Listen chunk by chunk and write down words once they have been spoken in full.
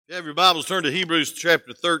You have your Bibles turned to Hebrews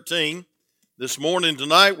chapter 13. This morning,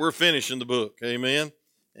 tonight, we're finishing the book. Amen.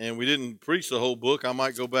 And we didn't preach the whole book. I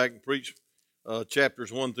might go back and preach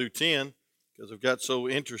chapters 1 through 10 because I've got so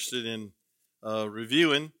interested in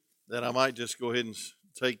reviewing that I might just go ahead and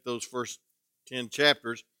take those first 10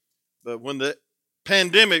 chapters. But when the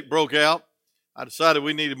pandemic broke out, I decided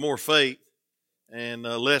we needed more faith and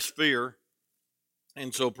less fear.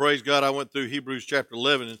 And so, praise God, I went through Hebrews chapter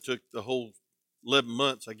 11 and took the whole 11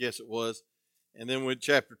 months, I guess it was. And then went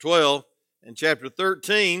chapter 12. And chapter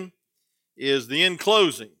 13 is the in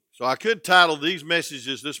closing. So I could title these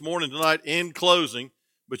messages this morning, tonight, in closing,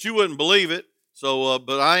 but you wouldn't believe it. So,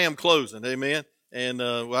 but I am closing, amen. And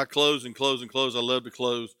I close and close and close. I love to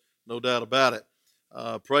close, no doubt about it.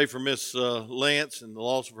 Pray for Miss Lance and the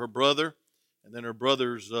loss of her brother. And then her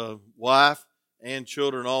brother's wife and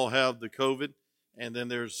children all have the COVID. And then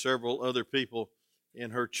there's several other people in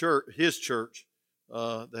her church, his church,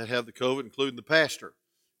 that have the COVID, including the pastor,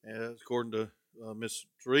 according to Miss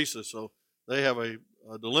Teresa. So they have a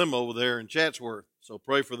dilemma over there in Chatsworth. So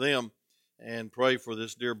pray for them and pray for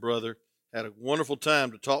this dear brother. Had a wonderful time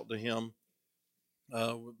to talk to him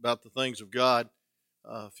about the things of God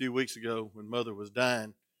a few weeks ago when Mother was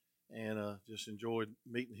dying, and just enjoyed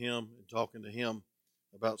meeting him and talking to him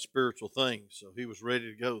about spiritual things. So he was ready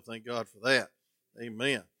to go. Thank God for that.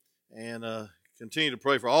 Amen. And continue to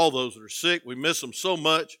pray for all those that are sick. We miss them so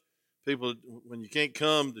much. People, when you can't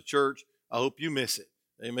come to church, I hope you miss it.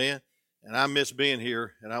 Amen. And I miss being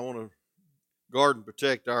here, and I want to guard and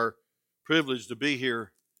protect our privilege to be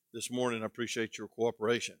here this morning. I appreciate your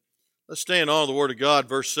cooperation. Let's stand on the Word of God,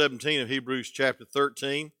 verse 17 of Hebrews chapter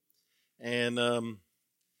 13. And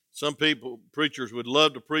some people, preachers, would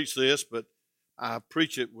love to preach this, but I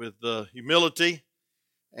preach it with humility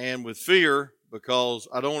and with fear, because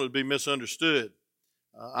I don't want it to be misunderstood.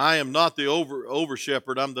 I am not the over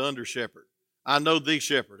shepherd. I'm the under shepherd. I know the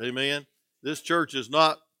shepherd. Amen. This church is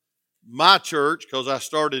not my church because I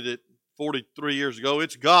started it 43 years ago.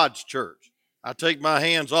 It's God's church. I take my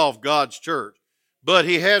hands off God's church. But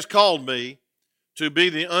He has called me to be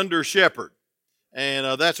the under shepherd.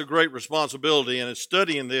 And that's a great responsibility. And in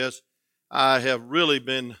studying this, I have really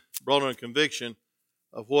been brought under conviction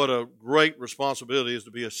of what a great responsibility is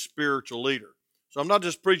to be a spiritual leader. So I'm not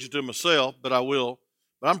just preaching to myself, but I will.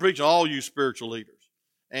 But I'm preaching to all you spiritual leaders.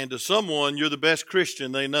 And to someone, you're the best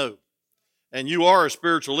Christian they know. And you are a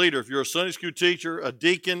spiritual leader. If you're a Sunday school teacher, a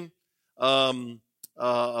deacon,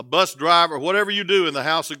 a bus driver, whatever you do in the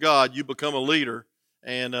house of God, you become a leader.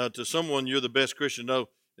 And to someone, you're the best Christian to know.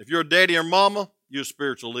 If you're a daddy or mama, you're a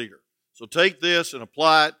spiritual leader. So take this and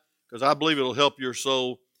apply it, because I believe it'll help your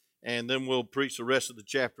soul. And then we'll preach the rest of the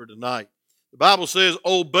chapter tonight. The Bible says,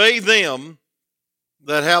 obey them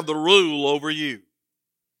that have the rule over you.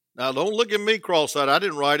 Now, don't look at me cross-eyed. I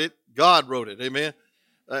didn't write it. God wrote it. Amen.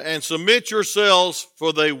 And submit yourselves,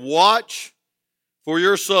 for they watch for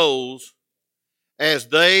your souls as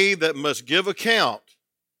they that must give account,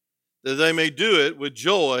 that they may do it with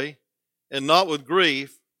joy and not with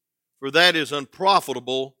grief, for that is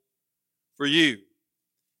unprofitable for you.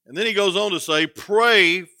 And then he goes on to say,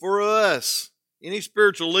 pray for us. Any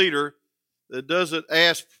spiritual leader that doesn't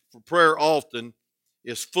ask for prayer often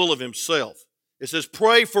is full of himself. It says,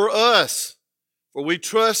 pray for us, for we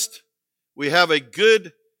trust we have a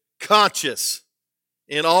good conscience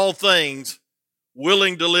in all things,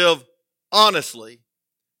 willing to live honestly.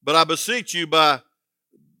 But I beseech you the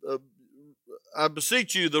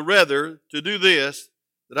rather to do this,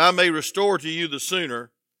 that I may restore to you the sooner.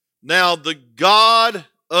 Now the God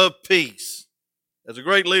of peace, as a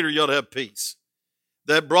great leader, you ought to have peace,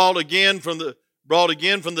 that brought again from the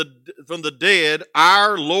dead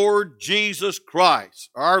our Lord Jesus Christ,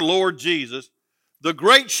 our Lord Jesus, the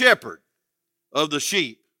great shepherd of the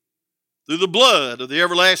sheep, through the blood of the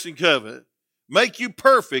everlasting covenant, make you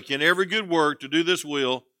perfect in every good work to do this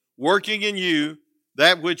will, working in you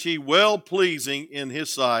that which He well pleasing in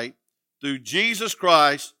His sight, through Jesus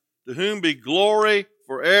Christ, to whom be glory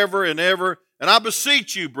forever and ever. And I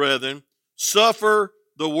beseech you, brethren, suffer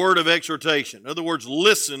the word of exhortation. In other words,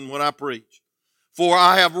 listen when I preach. For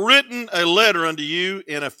I have written a letter unto you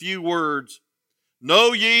in a few words.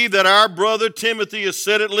 Know ye that our brother Timothy is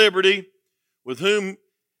set at liberty, with whom,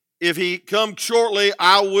 if he come shortly,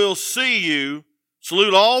 I will see you.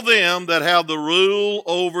 Salute all them that have the rule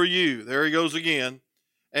over you. There he goes again.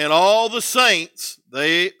 And all the saints,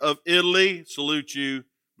 they of Italy, salute you.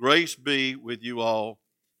 Grace be with you all.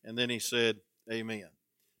 And then he said, amen.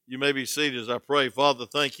 You may be seated as I pray. Father,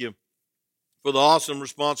 thank you for the awesome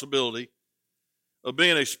responsibility of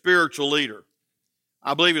being a spiritual leader.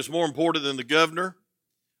 I believe it's more important than the governor.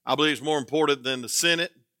 I believe it's more important than the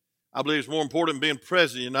Senate. I believe it's more important than being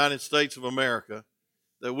president of the United States of America,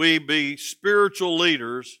 that we be spiritual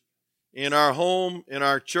leaders in our home, in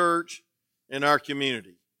our church, in our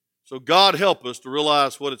community. So God help us to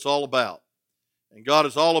realize what it's all about. And God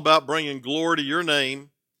is all about bringing glory to your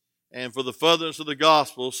name and for the furtherance of the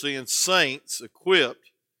gospel, seeing saints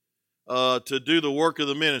equipped to do the work of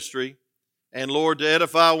the ministry. And Lord, to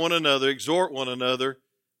edify one another, exhort one another,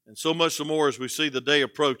 and so much more as we see the day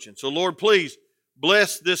approaching. So Lord, please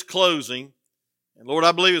bless this closing. And Lord,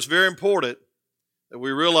 I believe it's very important that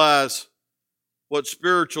we realize what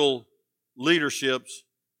spiritual leadership's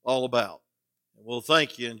all about. And we'll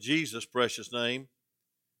thank you in Jesus' precious name.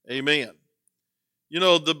 Amen. You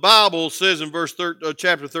know, the Bible says in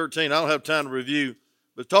chapter 13, I don't have time to review,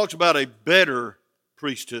 but it talks about a better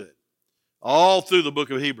priesthood. All through the book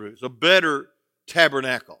of Hebrews, a better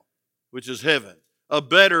tabernacle, which is heaven, a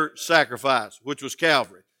better sacrifice, which was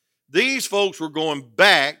Calvary. These folks were going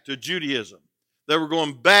back to Judaism. They were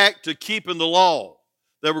going back to keeping the law.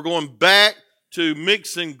 They were going back to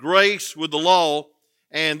mixing grace with the law.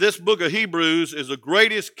 And this book of Hebrews is the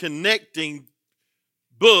greatest connecting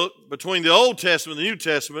book between the Old Testament and the New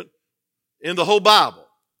Testament in the whole Bible.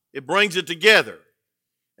 It brings it together.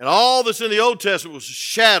 And all that's in the Old Testament was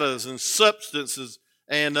shadows and substances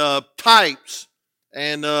and types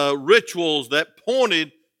and rituals that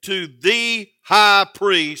pointed to the high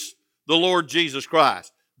priest, the Lord Jesus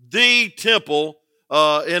Christ, the temple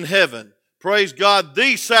in heaven. Praise God,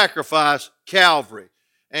 the sacrifice, Calvary.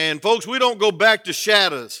 And folks, we don't go back to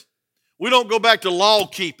shadows. We don't go back to law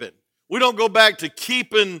keeping. We don't go back to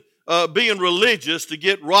keeping, being religious to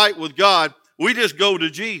get right with God. We just go to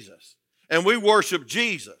Jesus. And we worship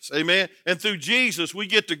Jesus, amen? And through Jesus, we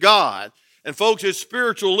get to God. And folks, it's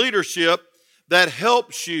spiritual leadership that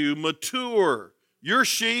helps you mature. You're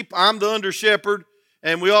sheep, I'm the under shepherd,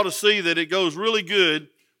 and we ought to see that it goes really good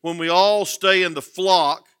when we all stay in the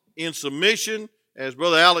flock in submission, as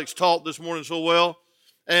Brother Alex taught this morning so well.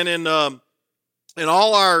 And in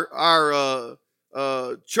all our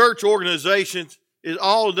church organizations, it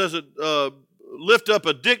all doesn't lift up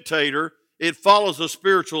a dictator. It follows a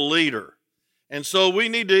spiritual leader. And so we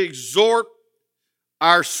need to exhort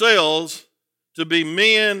ourselves to be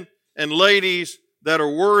men and ladies that are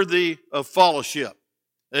worthy of fellowship.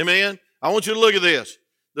 Amen? I want you to look at this.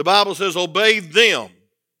 The Bible says, obey them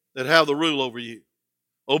that have the rule over you.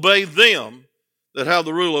 Obey them that have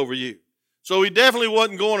the rule over you. So he definitely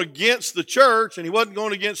wasn't going against the church, and he wasn't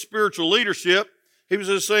going against spiritual leadership. He was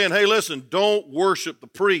just saying, hey, listen, don't worship the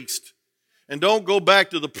priest, and don't go back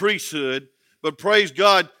to the priesthood, but praise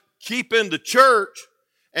God, keep in the church,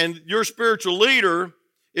 and your spiritual leader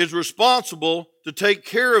is responsible to take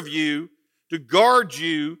care of you, to guard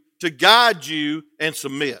you, to guide you, and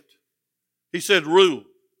submit. He said rule.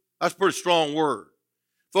 That's a pretty strong word.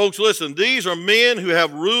 Folks, listen, these are men who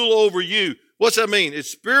have rule over you. What's that mean? It's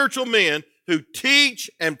spiritual men who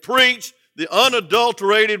teach and preach the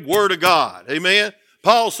unadulterated Word of God. Amen?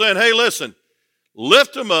 Paul's saying, hey, listen,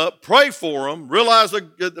 lift them up, pray for them, realize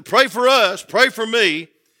that pray for us, pray for me.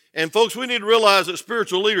 And folks, we need to realize that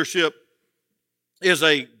spiritual leadership is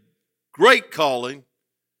a great calling,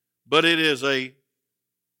 but it is a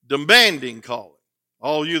demanding calling.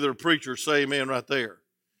 All you that are preachers say amen right there.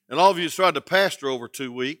 And all of you that's tried to pastor over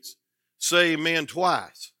 2 weeks, say amen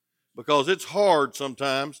twice. Because it's hard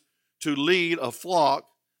sometimes to lead a flock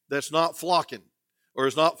that's not flocking or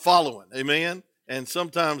is not following. Amen? And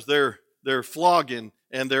sometimes they're flogging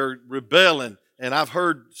and they're rebelling. And I've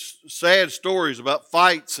heard sad stories about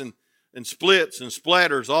fights and splits and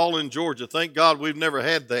splatters all in Georgia. Thank God we've never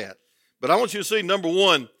had that. But I want you to see, number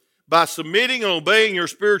one, by submitting and obeying your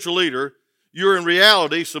spiritual leader, you're in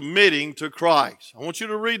reality submitting to Christ. I want you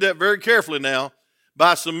to read that very carefully now.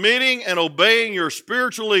 By submitting and obeying your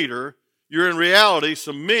spiritual leader, you're in reality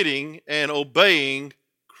submitting and obeying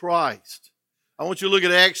Christ. I want you to look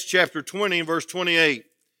at Acts chapter 20 and verse 28.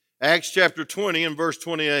 Acts chapter 20 and verse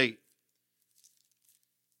 28.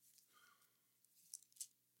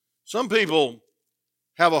 Some people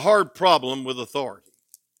have a hard problem with authority.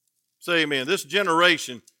 Say amen. This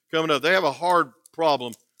generation coming up, they have a hard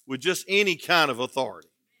problem with just any kind of authority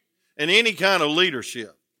and any kind of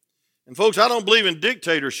leadership. And folks, I don't believe in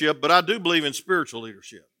dictatorship, but I do believe in spiritual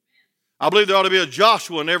leadership. I believe there ought to be a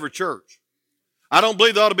Joshua in every church. I don't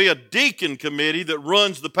believe there ought to be a deacon committee that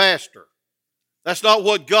runs the pastor. That's not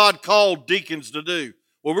what God called deacons to do.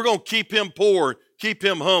 Well, we're going to keep him poor, keep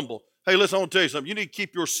him humble. Hey, listen, I want to tell you something. You need to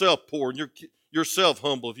keep yourself poor and yourself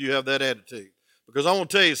humble if you have that attitude. Because I want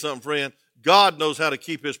to tell you something, friend. God knows how to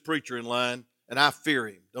keep his preacher in line, and I fear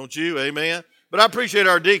him. Don't you? Amen? But I appreciate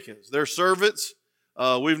our deacons. They're servants.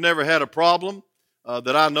 We've never had a problem.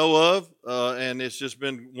 that I know of, and it's just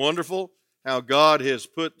been wonderful how God has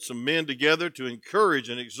put some men together to encourage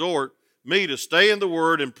and exhort me to stay in the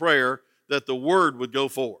Word and prayer that the Word would go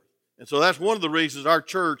forth. And so that's one of the reasons our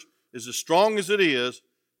church is as strong as it is,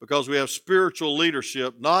 because we have spiritual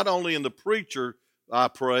leadership, not only in the preacher, I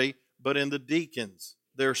pray, but in the deacons.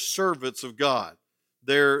 They're servants of God.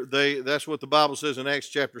 That's what the Bible says in Acts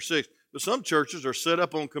chapter 6. But some churches are set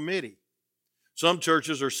up on committee. Some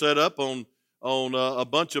churches are set up on a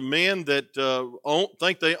bunch of men that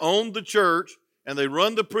think they own the church, and they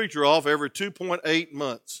run the preacher off every 2.8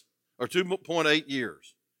 months or 2.8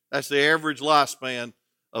 years. That's the average lifespan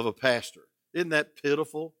of a pastor. Isn't that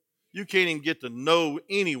pitiful? You can't even get to know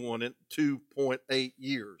anyone in 2.8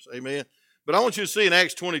 years. Amen. But I want you to see in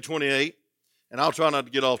Acts 20:28, and I'll try not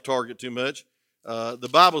to get off target too much. The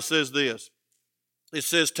Bible says this. It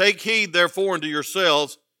says, "Take heed therefore unto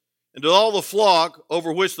yourselves and to all the flock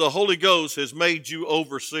over which the Holy Ghost has made you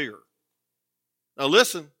overseer." Now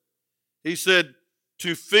listen, he said,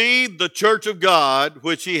 "to feed the church of God,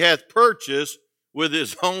 which he hath purchased with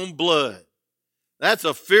his own blood." That's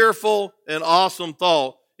a fearful and awesome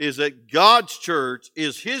thought, is that God's church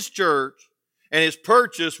is his church and is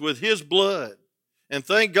purchased with his blood. And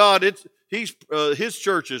thank God his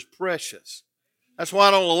church is precious. That's why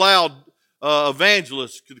I don't allow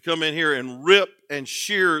evangelists to come in here and rip and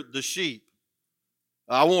shear the sheep.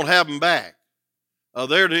 I won't have them back.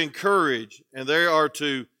 They're to encourage, and they are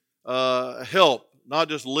to help, not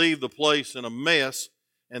just leave the place in a mess,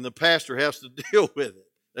 and the pastor has to deal with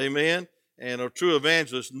it. Amen? And a true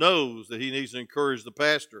evangelist knows that he needs to encourage the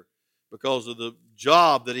pastor because of the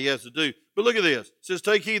job that he has to do. But look at this. It says,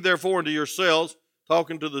 "Take heed therefore unto yourselves,"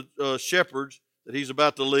 talking to the shepherds that he's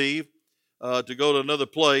about to leave, to go to another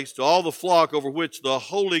place, "to all the flock over which the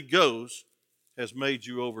Holy Ghost has made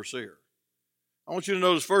you overseer." I want you to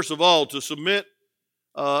notice, first of all, to submit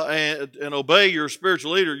and obey your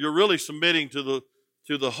spiritual leader. You're really submitting to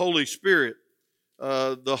the Holy Spirit.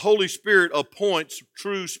 The Holy Spirit appoints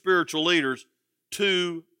true spiritual leaders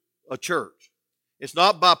to a church. It's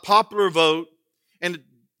not by popular vote, and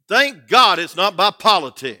thank God it's not by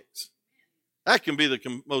politics. That can be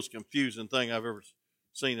the most confusing thing I've ever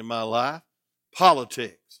seen in my life.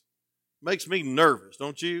 Politics makes me nervous,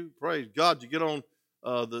 don't you? Praise God! You get on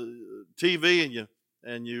the TV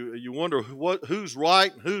and you wonder who's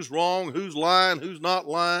right and who's wrong, who's lying, who's not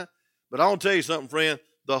lying. But I want to tell you something, friend.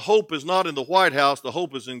 The hope is not in the White House. The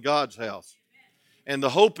hope is in God's house. And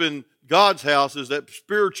the hope in God's house is that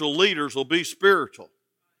spiritual leaders will be spiritual.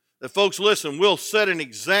 That folks, listen, we'll set an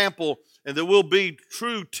example, and that we'll be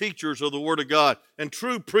true teachers of the Word of God and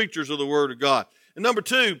true preachers of the Word of God. And number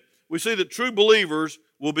two, we see that true believers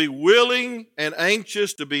will be willing and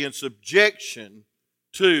anxious to be in subjection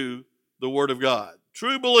to the Word of God.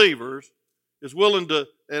 True believers is willing to,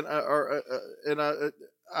 and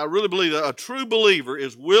I really believe that a true believer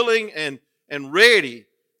is willing and ready,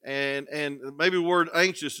 and maybe the word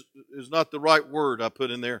anxious is not the right word I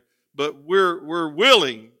put in there, but we're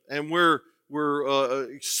willing and we're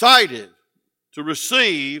excited to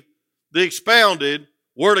receive the expounded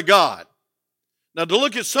Word of God. Now, to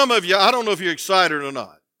look at some of you, I don't know if you're excited or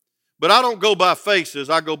not, but I don't go by faces,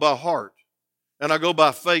 I go by heart, and I go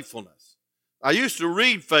by faithfulness. I used to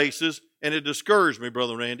read faces, and it discouraged me,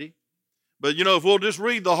 Brother Randy. But, if we'll just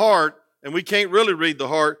read the heart, and we can't really read the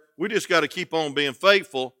heart, we just got to keep on being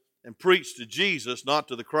faithful and preach to Jesus, not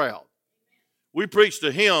to the crowd. We preach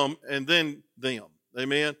to him and then them.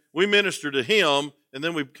 Amen. We minister to him, and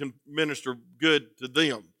then we can minister good to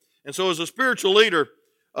them. And so as a spiritual leader,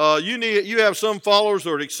 you have some followers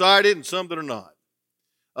that are excited and some that are not.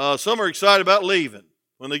 Some are excited about leaving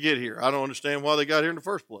when they get here. I don't understand why they got here in the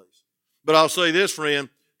first place. But I'll say this, friend,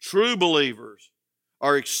 true believers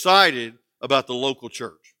are excited about the local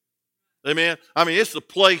church. Amen. I mean, it's the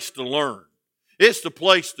place to learn. It's the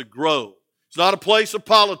place to grow. It's not a place of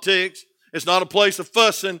politics. It's not a place of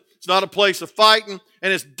fussing. It's not a place of fighting.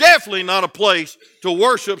 And it's definitely not a place to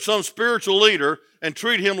worship some spiritual leader and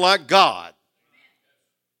treat him like God.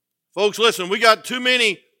 Folks, listen, we got too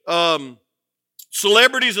many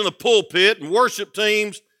celebrities in the pulpit and worship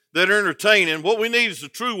teams that are entertaining. What we need is the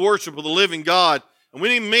true worship of the living God. And we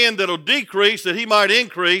need men that will decrease that he might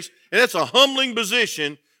increase. And it's a humbling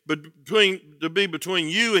position to be between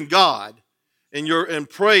you and God, and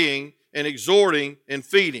praying and exhorting and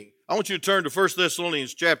feeding. I want you to turn to 1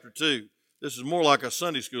 Thessalonians chapter 2. This is more like a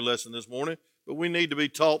Sunday school lesson this morning, but we need to be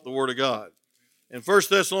taught the Word of God. In 1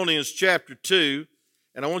 Thessalonians chapter 2,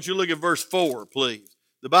 and I want you to look at verse 4, please.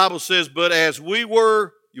 The Bible says, "But as we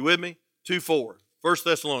were," you with me? 2:4, 1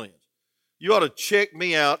 Thessalonians. You ought to check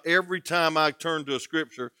me out every time I turn to a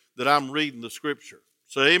scripture that I'm reading the Scripture.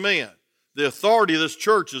 So amen. The authority of this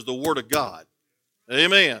church is the Word of God.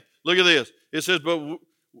 Amen. Look at this. It says, but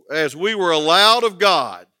as we were allowed of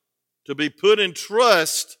God to be put in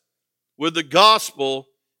trust with the gospel,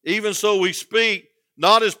 even so we speak,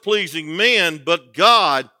 not as pleasing men, but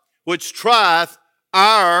God, which trieth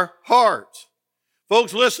our hearts.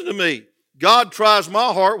 Folks, listen to me. God tries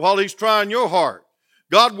my heart while He's trying your heart.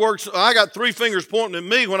 God works, I got 3 fingers pointing at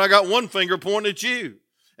me when I got 1 finger pointing at you.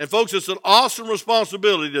 And folks, it's an awesome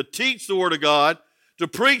responsibility to teach the Word of God, to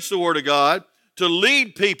preach the Word of God, to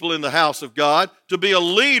lead people in the house of God, to be a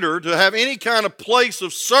leader, to have any kind of place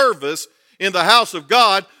of service in the house of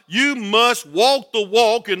God. You must walk the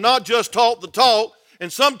walk and not just talk the talk.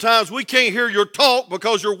 And sometimes we can't hear your talk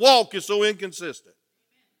because your walk is so inconsistent.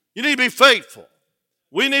 You need to be faithful.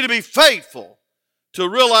 We need to be faithful to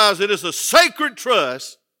realize it is a sacred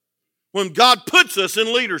trust when God puts us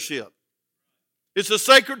in leadership. It's a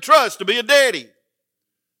sacred trust to be a daddy.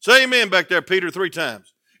 Say amen back there, Peter, 3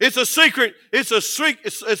 times. It's a sacred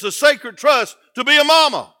trust to be a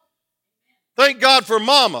mama. Thank God for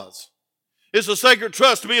mamas. It's a sacred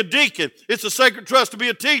trust to be a deacon. It's a sacred trust to be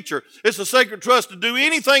a teacher. It's a sacred trust to do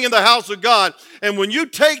anything in the house of God. And when you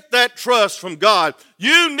take that trust from God,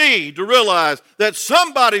 you need to realize that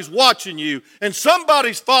somebody's watching you and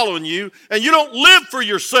somebody's following you, and you don't live for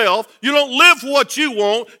yourself. You don't live for what you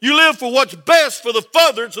want. You live for what's best for the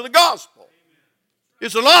furtherance of the gospel.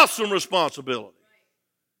 It's an awesome responsibility.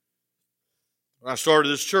 When I started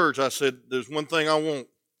this church, I said, there's one thing I want.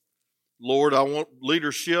 Lord, I want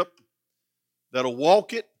leadership that'll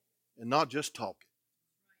walk it and not just talk it.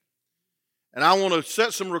 And I want to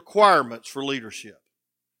set some requirements for leadership.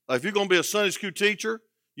 If you're going to be a Sunday school teacher,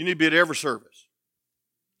 you need to be at every service.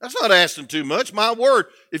 That's not asking too much. My word,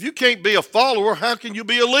 if you can't be a follower, how can you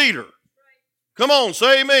be a leader? Come on,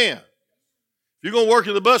 say amen. If you're going to work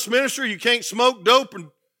in the bus ministry, you can't smoke, dope,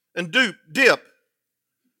 and dip.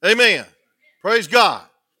 Amen. Praise God.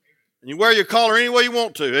 And you wear your collar any way you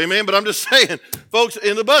want to. Amen. But I'm just saying, folks,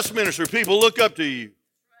 in the bus ministry, people look up to you.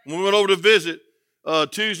 When we went over to visit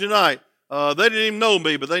Tuesday night, they didn't even know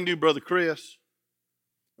me, but they knew Brother Chris.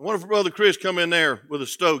 And one of Brother Chris come in there with a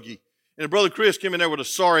stogie. And Brother Chris came in there with a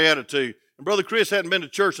sorry attitude. And Brother Chris hadn't been to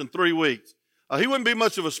church in 3 weeks. He wouldn't be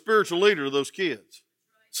much of a spiritual leader to those kids.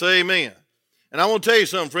 Say amen. And I want to tell you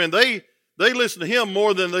something, friend. They listen to him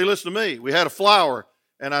more than they listen to me. We had a flower,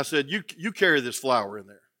 and I said, you carry this flower in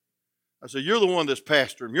there. I said, you're the one that's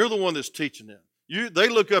pastoring them. You're the one that's teaching them. They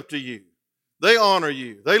look up to you. They honor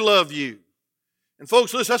you. They love you. And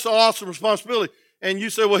folks, listen, that's an awesome responsibility. And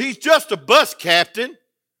you say, well, he's just a bus captain.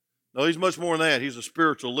 No, he's much more than that. He's a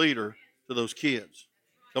spiritual leader to those kids.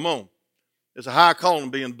 Come on. It's a high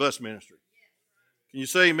calling being in bus ministry. Can you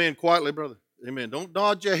say amen quietly, brother? Amen. Don't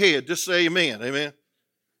nod your head. Just say amen. Amen.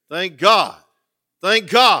 Thank God.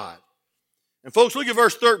 Thank God. And folks, look at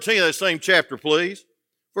verse 13 of that same chapter, please.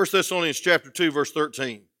 1 Thessalonians chapter 2, verse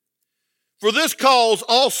 13. For this cause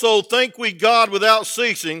also thank we God without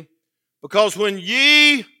ceasing, because when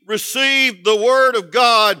ye received the word of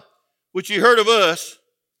God, which ye heard of us,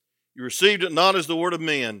 you received it not as the word of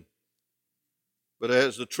men, but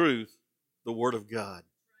as the truth, the word of God,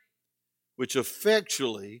 which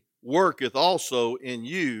effectually worketh also in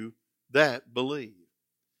you that believe.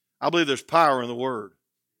 I believe there's power in the word.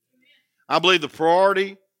 I believe the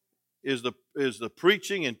priority is the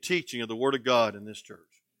preaching and teaching of the Word of God in this church.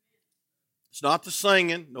 It's not the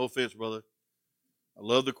singing. No offense, brother. I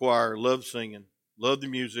love the choir, love singing, love the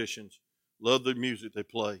musicians, love the music they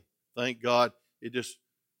play. Thank God. It just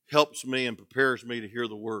helps me and prepares me to hear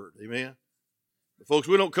the Word. Amen? But folks,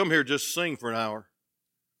 we don't come here just to sing for an hour.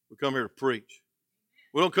 We come here to preach.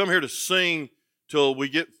 We don't come here to sing till we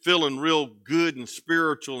get feeling real good and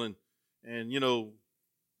spiritual and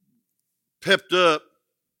pepped up.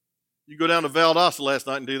 You go down to Valdosta last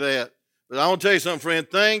night and do that. But I want to tell you something, friend.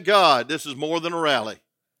 Thank God this is more than a rally.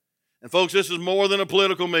 And folks, this is more than a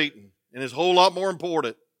political meeting. And it's a whole lot more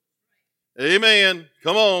important. Amen.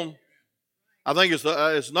 Come on. I think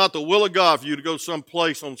it's not the will of God for you to go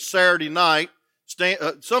someplace on Saturday night.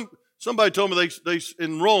 Somebody told me they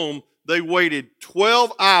in Rome, they waited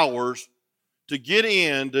 12 hours to get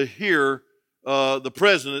in to hear the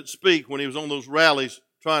president speak when he was on those rallies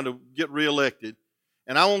trying to get reelected.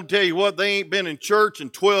 And I want to tell you what, they ain't been in church in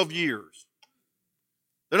 12 years.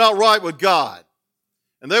 They're not right with God.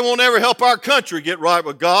 And they won't ever help our country get right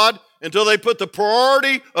with God until they put the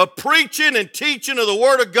priority of preaching and teaching of the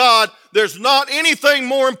Word of God. There's not anything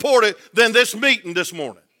more important than this meeting this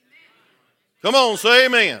morning. Come on, say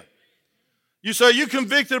amen. You say, you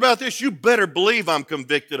convicted about this? You better believe I'm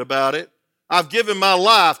convicted about it. I've given my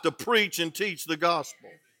life to preach and teach the gospel.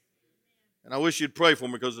 And I wish you'd pray for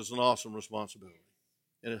me because it's an awesome responsibility.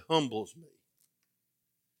 And it humbles me.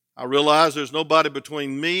 I realize there's nobody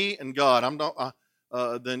between me and God. I'm not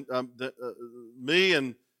me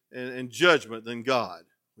and judgment than God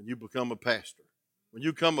when you become a pastor, when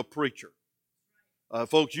you become a preacher.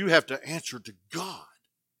 Folks, you have to answer to God.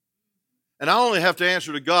 And I only have to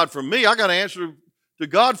answer to God for me. I got to answer to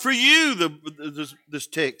God for you, this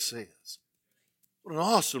text says. What an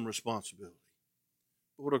awesome responsibility.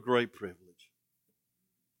 What a great privilege.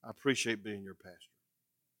 I appreciate being your pastor.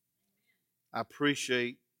 I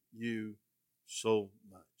appreciate you so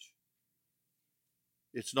much.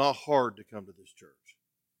 It's not hard to come to this church.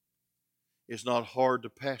 It's not hard to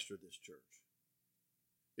pastor this church.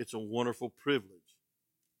 It's a wonderful privilege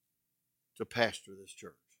to pastor this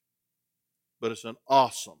church. But it's an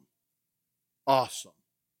awesome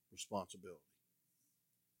responsibility.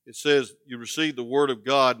 It says you receive the word of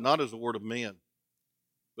God not as the word of men,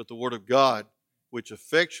 but the word of God, which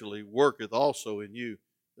effectually worketh also in you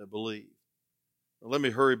that believe. Now, let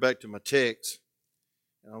me hurry back to my text.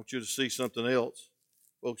 I want you to see something else.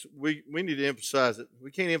 Folks, we need to emphasize it.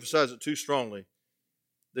 We can't emphasize it too strongly.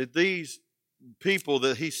 That these people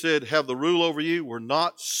that he said have the rule over you were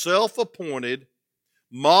not self-appointed,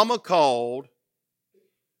 mama called,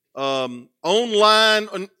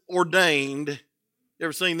 online ordained. You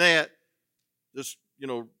ever seen that? Just,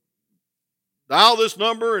 dial this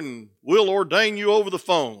number and we'll ordain you over the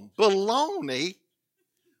phone. Baloney.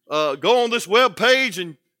 Go on this web page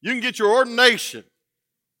and you can get your ordination.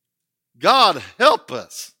 God help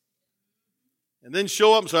us. And then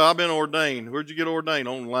show up and say, I've been ordained. Where'd you get ordained?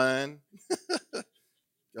 Online.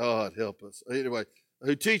 God help us. Anyway,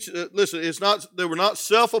 who teach, listen, they were not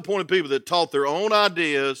self-appointed people that taught their own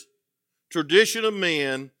ideas, tradition of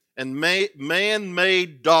men, and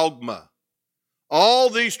man-made dogma. All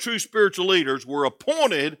these true spiritual leaders were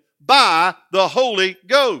appointed by the Holy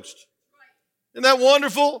Ghost. Isn't that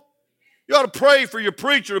wonderful? You ought to pray for your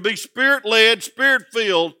preacher to be Spirit-led,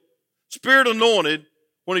 Spirit-filled, Spirit-anointed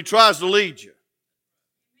when he tries to lead you.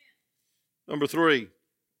 Number 3,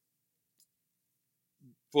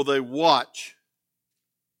 for they watch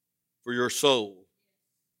for your soul.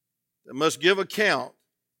 They must give account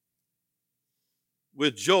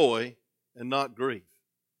with joy and not grief.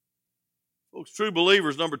 Folks, true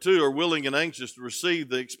believers, number 2, are willing and anxious to receive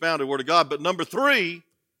the expounded Word of God. But number 3,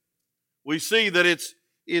 we see that it's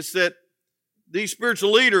that these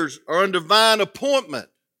spiritual leaders are on divine appointment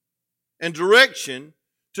and direction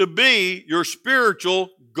to be your spiritual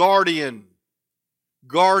guardian.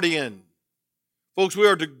 Guardian. Folks, we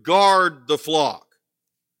are to guard the flock.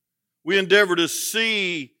 We endeavor to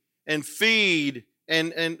see and feed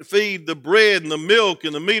and feed the bread and the milk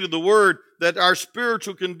and the meat of the Word, that our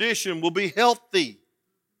spiritual condition will be healthy.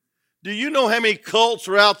 Do you know how many cults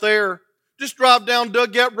are out there? Just drive down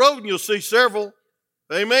Dugout Road and you'll see several.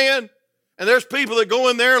 Amen? And there's people that go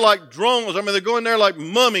in there like drones. They go in there like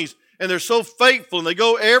mummies, and they're so faithful, and they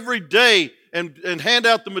go every day and hand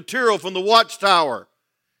out the material from the watchtower.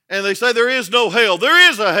 And they say there is no hell. There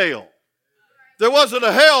is a hell. There wasn't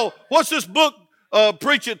a hell. What's this book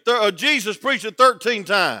Jesus preached it 13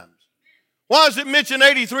 times? Why is it mentioned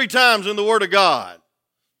 83 times in the Word of God?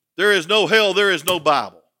 There is no hell. There is no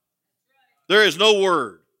Bible. There is no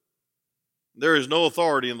Word. There is no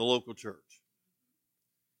authority in the local church.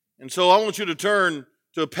 And so I want you to turn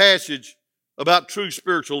to a passage about true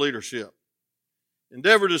spiritual leadership.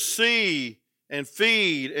 Endeavor to see and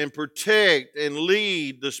feed and protect and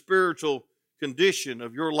lead the spiritual condition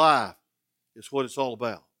of your life is what it's all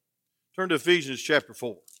about. Turn to Ephesians chapter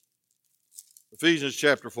 4. Ephesians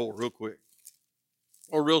chapter 4, real quick.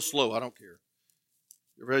 Or real slow, I don't care.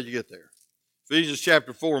 You're ready to get there. Ephesians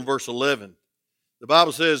chapter 4 and verse 11. The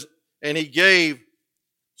Bible says, and he gave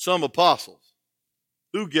some apostles.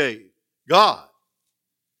 Who gave? God.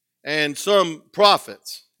 And some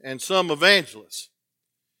prophets, and some evangelists,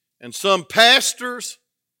 and some pastors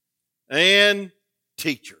and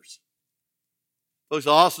teachers. Folks, it's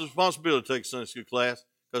an awesome responsibility to take a Sunday school class,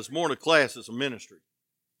 because it's more than a class, it's a ministry.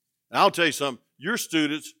 And I'll tell you something, your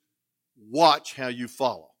students watch how you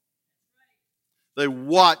follow. They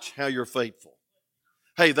watch how you're faithful.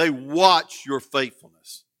 Hey, they watch your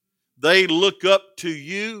faithfulness. They look up to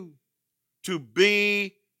you to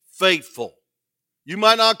be faithful. You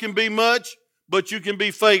might not can be much, but you can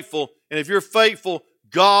be faithful. And if you're faithful,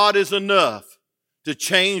 God is enough to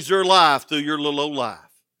change their life through your little old life.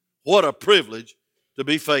 What a privilege to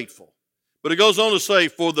be faithful. But it goes on to say,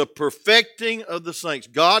 for the perfecting of the saints.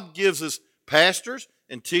 God gives us pastors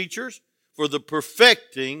and teachers for the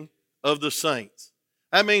perfecting of the saints.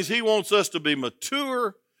 That means he wants us to be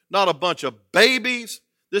mature, not a bunch of babies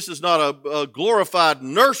This is not a glorified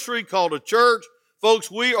nursery called a church. Folks,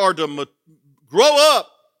 we are to grow up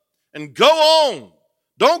and go on.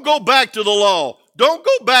 Don't go back to the law. Don't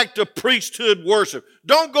go back to priesthood worship.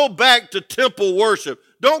 Don't go back to temple worship.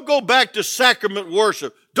 Don't go back to sacrament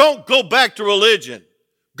worship. Don't go back to religion.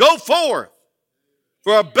 Go forth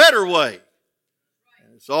for a better way.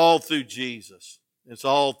 And it's all through Jesus. It's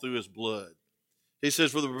all through His blood. He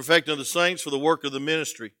says, for the perfecting of the saints, for the work of the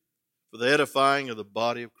ministry, for the edifying of the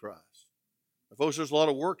body of Christ. Now, folks, there's a lot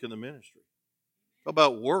of work in the ministry. How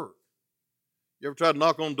about work? You ever tried to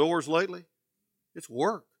knock on doors lately? It's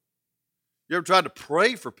work. You ever tried to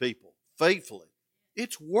pray for people faithfully?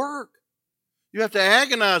 It's work. You have to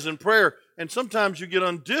agonize in prayer, and sometimes you get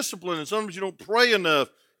undisciplined, and sometimes you don't pray enough,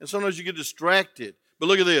 and sometimes you get distracted. But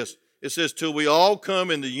look at this. It says, till we all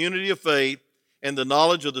come in the unity of faith and the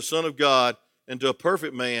knowledge of the Son of God, and to a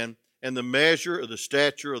perfect man, and the measure of the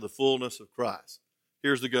stature of the fullness of Christ.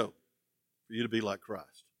 Here's the goal, for you to be like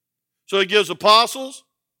Christ. So He gives apostles,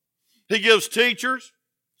 He gives teachers,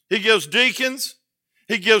 He gives deacons,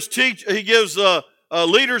 He gives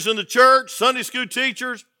leaders in the church, Sunday school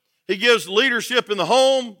teachers. He gives leadership in the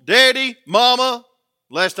home, daddy, mama.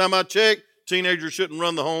 Last time I checked, teenagers shouldn't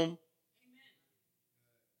run the home.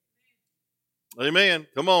 Amen.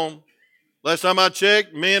 Come on. Last time I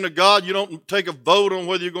checked, men of God, you don't take a vote on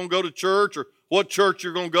whether you're going to go to church or what church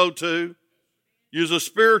you're going to go to. You're the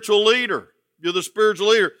spiritual leader. You're the spiritual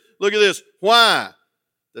leader. Look at this. Why?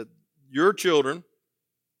 That your children,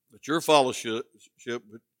 that your fellowship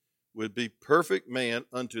would be perfect man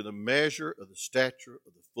unto the measure of the stature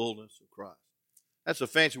of the fullness of Christ. That's a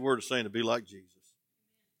fancy word of saying to be like Jesus.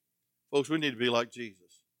 Folks, we need to be like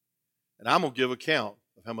Jesus. And I'm going to give account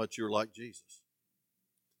of how much you're like Jesus.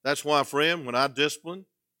 That's why, friend, when I discipline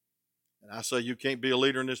and I say you can't be a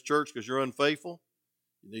leader in this church because you're unfaithful,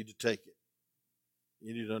 you need to take it.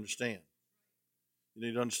 You need to understand. You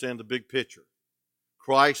need to understand the big picture.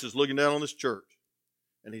 Christ is looking down on this church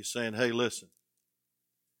and He's saying, hey, listen,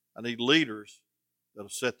 I need leaders that'll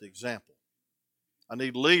set the example. I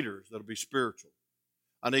need leaders that'll be spiritual.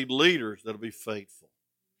 I need leaders that'll be faithful.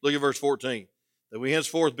 Look at verse 14. That we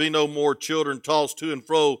henceforth be no more children tossed to and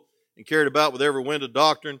fro and carried about with every wind of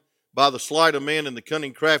doctrine by the sleight of men and the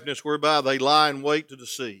cunning craftiness whereby they lie in wait to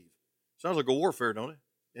deceive. Sounds like a warfare, don't it?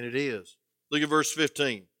 And it is. Look at verse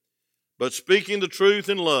 15. But speaking the truth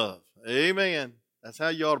in love. Amen. That's how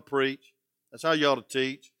you ought to preach. That's how you ought to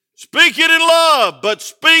teach. Speak it in love, but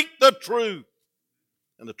speak the truth.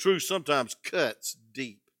 And the truth sometimes cuts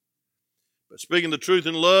deep. But speaking the truth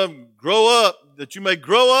in love, grow up, that you may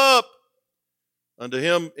grow up unto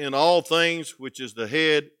Him in all things, which is the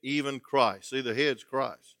head, even Christ. See, the head's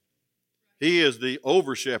Christ. He is the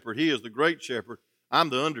over-shepherd. He is the great shepherd. I'm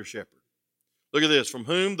the under-shepherd. Look at this. From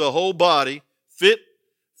whom the whole body,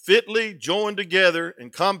 fitly joined together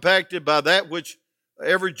and compacted by that which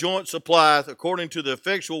every joint supplieth, according to the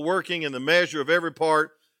effectual working in the measure of every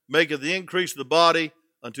part, maketh the increase of the body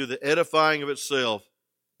unto the edifying of itself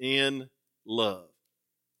in love.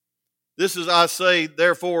 This is, I say,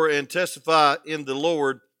 therefore, and testify in the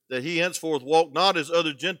Lord, that he henceforth walk not as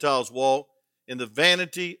other Gentiles walk, in the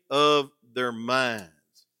vanity of their minds.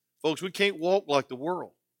 Folks, we can't walk like the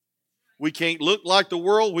world. We can't look like the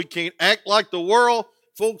world. We can't act like the world.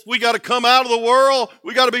 Folks, we got to come out of the world.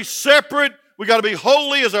 We got to be separate. We got to be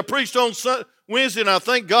holy, as I preached on Wednesday, and I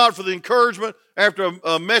thank God for the encouragement. After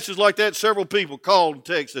a message like that, several people called and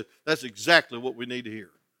texted. That's exactly what we need to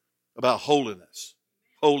hear about holiness.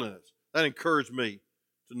 Holiness. That encouraged me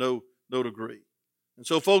to no degree. And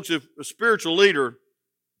so, folks, if a spiritual leader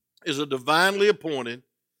is a divinely appointed,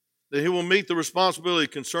 then he will meet the responsibility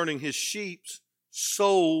concerning his sheep's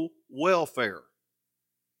soul welfare.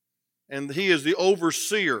 And he is the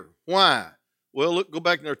overseer. Why? Well, look, go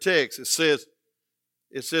back in our text. It says,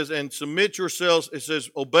 and submit yourselves. It says,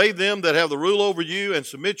 obey them that have the rule over you, and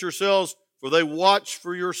submit yourselves, for they watch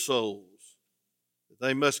for your souls.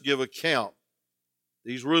 They must give account.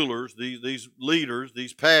 These rulers, these leaders,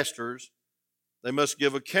 these pastors, they must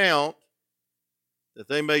give account, that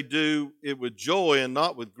they may do it with joy and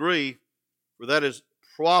not with grief, for that is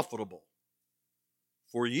profitable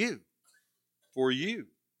for you. For you.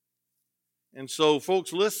 And so,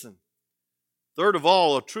 folks, listen. Third of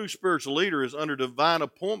all, a true spiritual leader is under divine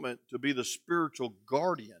appointment to be the spiritual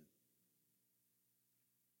guardian.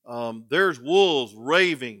 There's wolves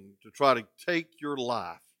raving to try to take your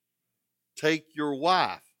life. Take your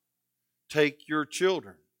wife, take your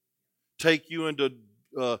children, take you into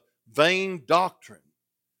vain doctrine,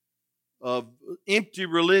 empty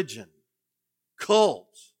religion,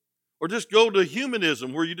 cults, or just go to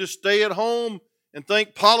humanism where you just stay at home and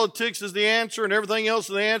think politics is the answer and everything else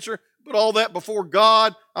is the answer, put all that before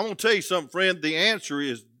God, I'm going to tell you something, friend. The answer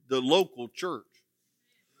is the local church.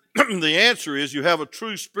 The answer is you have a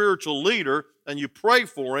true spiritual leader and you pray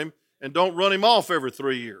for him and don't run him off every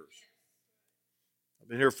 3 years. I've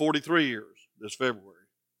been here 43 years this February.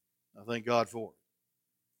 I thank God for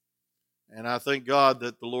it. And I thank God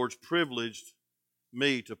that the Lord's privileged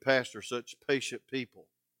me to pastor such patient people,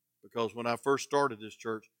 because when I first started this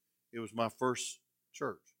church, it was my first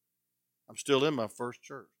church. I'm still in my first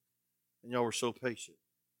church. And y'all were so patient.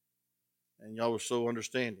 And y'all were so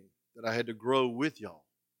understanding that I had to grow with y'all.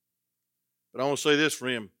 But I want to say this,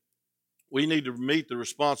 friend. We need to meet the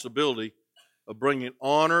responsibility of bringing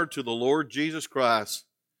honor to the Lord Jesus Christ,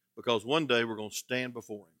 because one day we're going to stand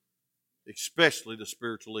before him, especially the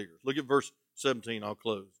spiritual leaders. Look at verse 17, I'll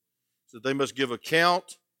close. So they must give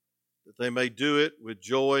account that they may do it with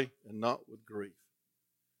joy and not with grief.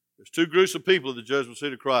 There's two groups of people at the judgment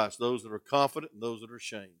seat of Christ, those that are confident and those that are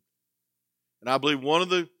ashamed. And I believe one of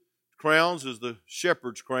the crowns is the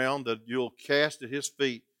shepherd's crown that you'll cast at his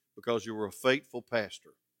feet because you were a faithful pastor.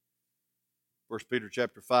 1 Peter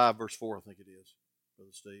chapter 5, verse 4, I think it is,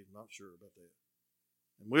 Brother Steve. I'm not sure about that.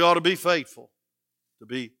 And we ought to be faithful to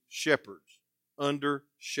be shepherds, under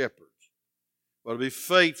shepherds. We ought to be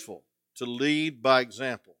faithful to lead by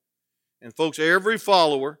example. And folks, every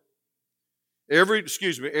follower, every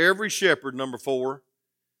shepherd, number 4,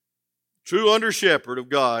 true under shepherd of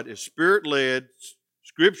God is spirit-led,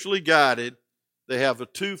 scripturally guided. They have a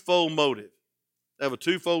twofold motive. They have a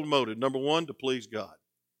twofold motive. Number 1, to please God.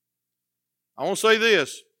 I want to say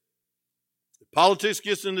this. If politics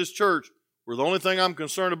gets in this church where the only thing I'm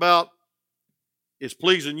concerned about is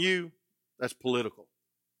pleasing you, that's political.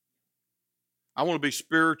 I want to be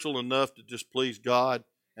spiritual enough to just please God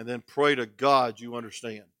and then pray to God you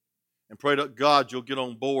understand. And pray to God you'll get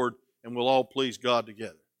on board and we'll all please God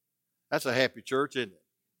together. That's a happy church, isn't it?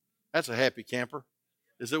 That's a happy camper.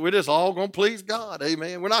 Is that we're just all going to please God.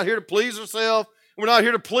 Amen. We're not here to please ourselves. We're not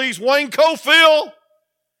here to please Wayne Cofield.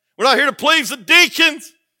 We're not here to please the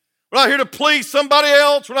deacons. We're not here to please somebody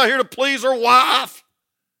else. We're not here to please our wife.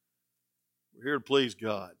 We're here to please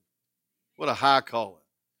God. What a high calling.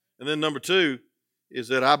 And then number 2 is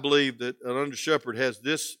that I believe that an under shepherd has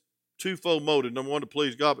this twofold motive. Number 1, to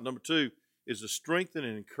please God, but number 2 is to strengthen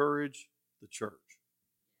and encourage the church.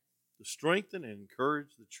 To strengthen and encourage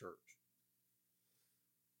the church.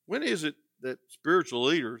 When is it that spiritual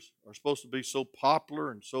leaders are supposed to be so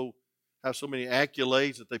popular and so have so many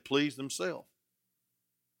accolades that they please themselves?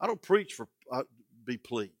 I don't preach for be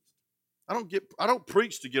pleased. I don't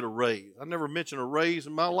preach to get a raise. I never mentioned a raise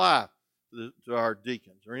in my life to our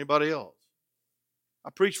deacons or anybody else. I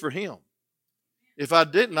preach for him. If I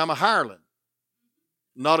didn't, I'm a hireling,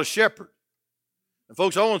 not a shepherd. And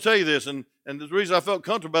folks, I want to tell you this, and the reason I felt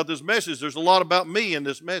comfortable about this message, there's a lot about me in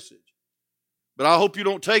this message. But I hope you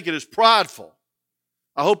don't take it as prideful.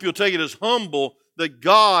 I hope you'll take it as humble that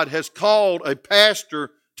God has called a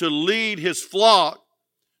pastor to lead his flock,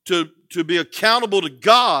 to be accountable to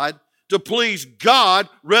God, to please God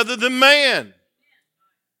rather than man.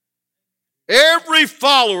 Every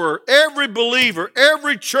follower, every believer,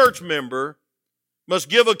 every church member must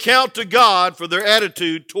give account to God for their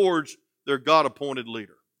attitude towards their God-appointed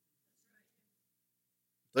leader.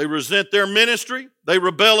 They resent their ministry. They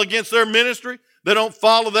rebel against their ministry. They don't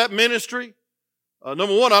follow that ministry.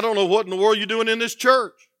 Number 1, I don't know what in the world you're doing in this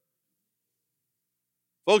church.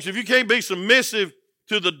 Folks, if you can't be submissive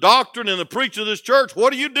to the doctrine and the preaching of this church,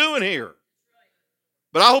 what are you doing here?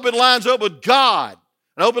 But I hope it lines up with God.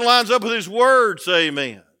 And I hope it lines up with His Word. Say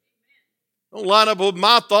amen. Don't line up with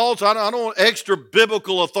my thoughts. I don't want extra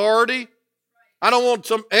biblical authority. I don't want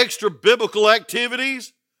some extra biblical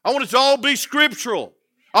activities. I want it to all be scriptural.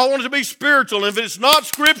 I want it to be spiritual. And if it's not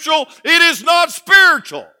scriptural, it is not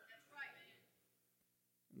spiritual.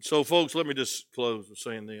 And so, folks, let me just close with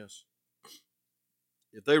saying this.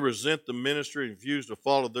 If they resent the ministry and refuse to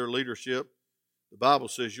follow their leadership, the Bible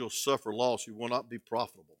says you'll suffer loss. You will not be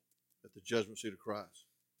profitable at the judgment seat of Christ.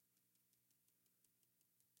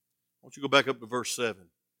 I want you to go back up to verse 7,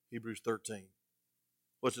 Hebrews 13.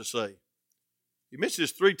 What's it say? He mentioned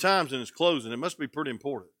this 3 times in his closing. It must be pretty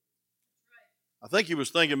important. I think he was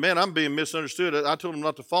thinking, man, I'm being misunderstood. I told him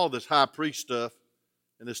not to follow this high priest stuff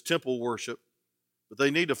and this temple worship, but they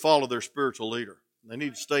need to follow their spiritual leader. They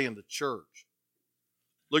need to stay in the church.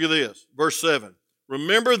 Look at this, verse 7.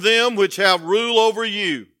 Remember them which have rule over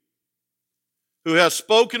you, who have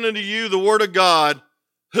spoken unto you the word of God,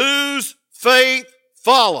 whose faith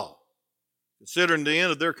follow. Considering the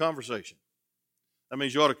end of their conversation. That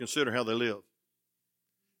means you ought to consider how they live.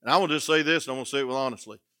 And I want to just say this, and I want to say it with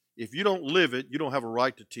honesty. If you don't live it, you don't have a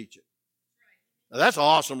right to teach it. Now, that's an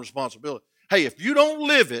awesome responsibility. Hey, if you don't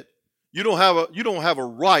live it, you don't have a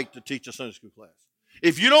right to teach a Sunday school class.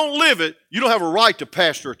 If you don't live it, you don't have a right to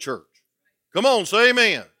pastor a church. Come on, say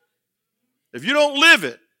amen. If you don't live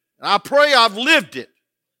it, and I pray I've lived it.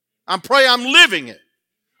 I pray I'm living it.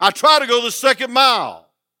 I try to go the second mile.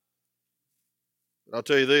 But I'll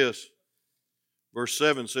tell you this. Verse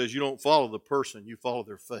 7 says you don't follow the person, you follow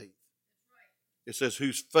their faith. It says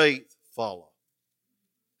whose faith follow.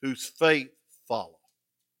 Whose faith follow.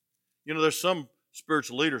 You know, there's some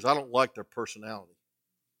spiritual leaders, I don't like their personality.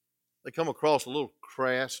 They come across a little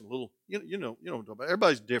crass, a little, you know what I'm talking about.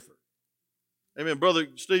 Everybody's different. Amen. Brother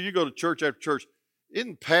Steve, you go to church after church.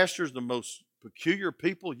 Isn't pastors the most peculiar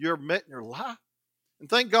people you ever met in your life? And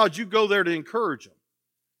thank God you go there to encourage them.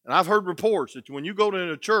 And I've heard reports that when you go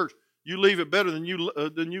to a church, you leave it better than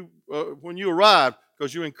when you arrived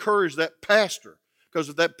because you encourage that pastor. Because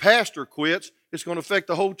if that pastor quits, it's going to affect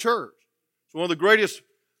the whole church. It's one of the greatest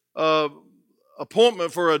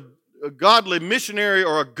appointment for a godly missionary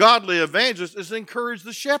or a godly evangelist is to encourage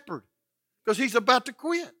the shepherd because he's about to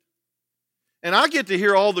quit. And I get to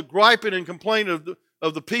hear all the griping and complaining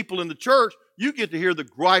of the people in the church. You get to hear the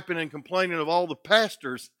griping and complaining of all the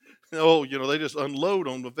pastors. Oh, they just unload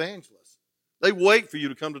on the evangelists. They wait for you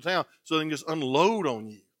to come to town so they can just unload on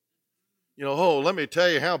you. Let me tell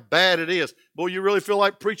you how bad it is. Boy, you really feel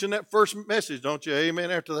like preaching that first message, don't you?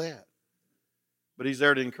 Amen after that. But he's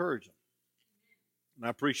there to encourage them. And I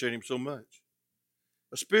appreciate him so much.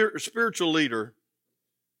 A spiritual leader's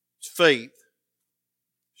faith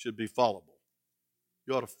should be followable.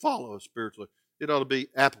 You ought to follow a spiritual leader. It ought to be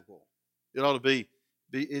applicable.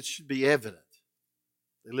 It should be evident.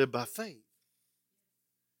 They live by faith.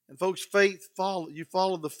 And folks, you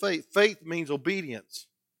follow the faith. Faith means obedience.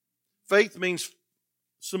 Faith means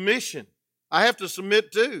submission. I have to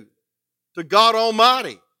submit to God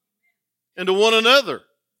Almighty and to one another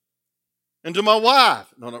and to my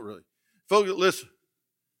wife. No, not really. Folks, listen.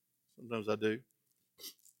 Sometimes I do.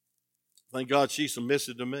 Thank God she's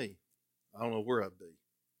submissive to me. I don't know where I'd be.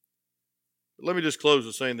 But let me just close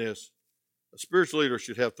with saying this. A spiritual leader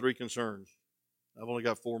should have 3 concerns. I've only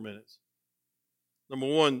got 4 minutes. Number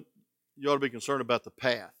 1, you ought to be concerned about the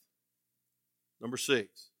path. Number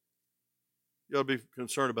 6, you ought to be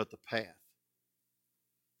concerned about the path.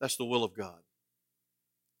 That's the will of God.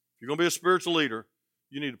 If you're going to be a spiritual leader,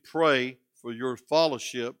 you need to pray for your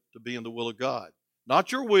fellowship to be in the will of God.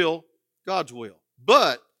 Not your will, God's will.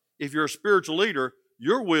 But if you're a spiritual leader,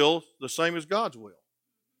 your will the same as God's will.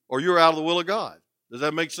 Or you're out of the will of God. Does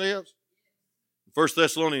that make sense? 1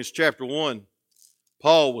 Thessalonians chapter 1,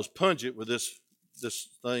 Paul was pungent with this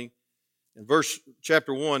thing. In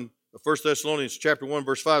chapter 1, 1 Thessalonians chapter 1,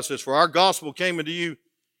 verse 5 says, "For our gospel came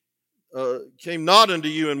not unto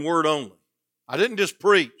you in word only." I didn't just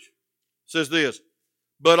preach. It says this,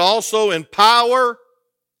 "But also in power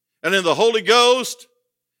and in the Holy Ghost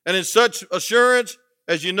and in such assurance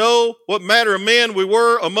as you know what manner of men we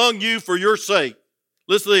were among you for your sake."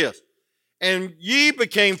 Listen to this. "And ye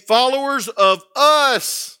became followers of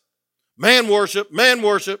us." Man worship.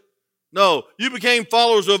 No, you became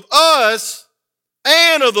followers of us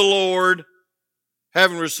and of the Lord,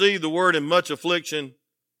 having received the word in much affliction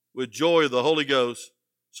with joy of the Holy Ghost,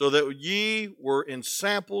 so that ye were in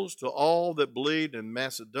samples to all that believed in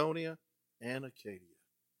Macedonia and Achaia.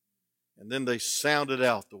 And then they sounded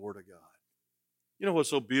out the word of God. You know what's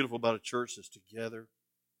so beautiful about a church that's together?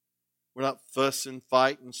 We're not fussing,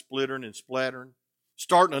 fighting, splittering, and splattering.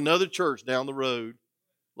 Starting another church down the road.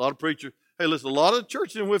 A lot of preachers. Hey, listen, a lot of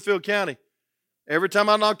churches in Whitfield County, every time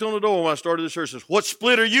I knocked on the door when I started the church, says, "What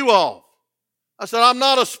split are you off?" I said, "I'm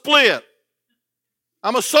not a split.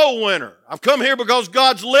 I'm a soul winner. I've come here because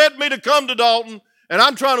God's led me to come to Dalton, and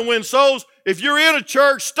I'm trying to win souls. If you're in a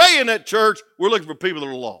church, stay in that church. We're looking for people that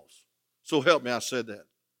are lost." So help me, I said that.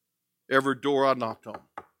 Every door I knocked on.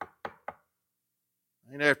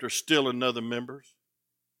 I ain't after stealing other members.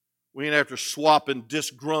 We ain't after swapping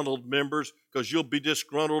disgruntled members because you'll be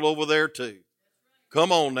disgruntled over there too.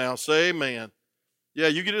 Come on now, say amen. Yeah,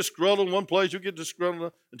 you get disgruntled in one place, you get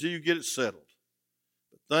disgruntled until you get it settled.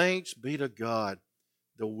 But thanks be to God.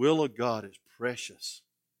 The will of God is precious.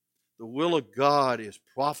 The will of God is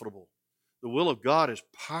profitable. The will of God is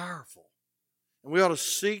powerful. And we ought to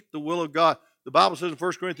seek the will of God. The Bible says in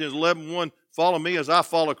 1 Corinthians 11:1, "Follow me as I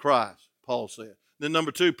follow Christ," Paul said. Then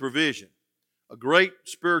number 2, provision. A great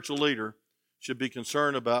spiritual leader should be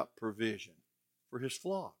concerned about provision for his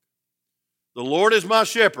flock. "The Lord is my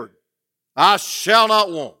shepherd. I shall not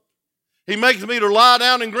want. He makes me to lie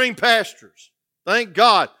down in green pastures." Thank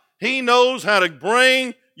God. He knows how to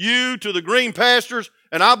bring you to the green pastures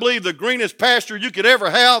And I believe the greenest pasture you could ever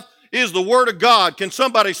have is the Word of God. Can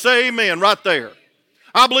somebody say amen right there?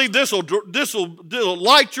 I believe this will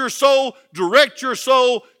light your soul, direct your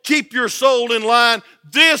soul, keep your soul in line.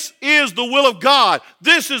 This is the will of God.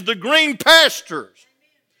 This is the green pastures.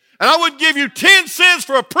 And I would give you 10 cents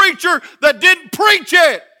for a preacher that didn't preach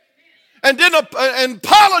it and didn't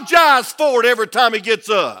apologize for it every time he gets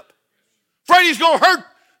up. Afraid he's going to hurt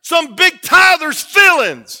some big tither's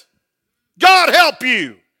feelings. God help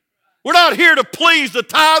you. We're not here to please the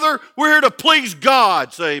tither. We're here to please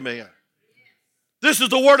God. Say amen. This is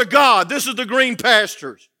the Word of God. This is the green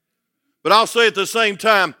pastures. But I'll say at the same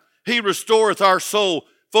time, He restoreth our soul.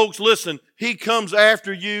 Folks, listen, He comes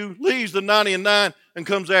after you, leaves the 99 and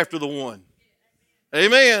comes after the one.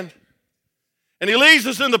 Amen. And He leads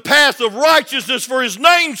us in the path of righteousness for His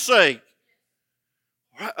name's sake.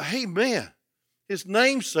 Amen. His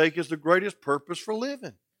name's sake is the greatest purpose for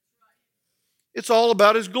living. It's all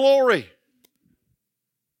about His glory.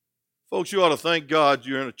 Folks, you ought to thank God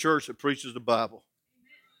you're in a church that preaches the Bible.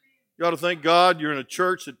 You ought to thank God you're in a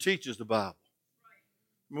church that teaches the Bible.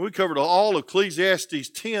 I mean, we covered all of Ecclesiastes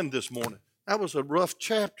 10 this morning. That was a rough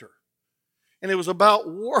chapter. And it was about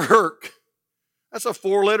work. That's a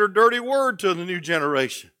 4-letter dirty word to the new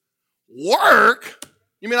generation. Work?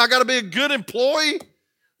 You mean I got to be a good employee?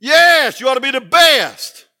 Yes, you ought to be the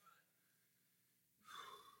best.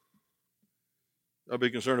 You ought to be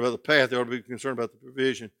concerned about the path. You ought to be concerned about the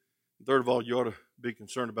provision. And third of all, you ought to be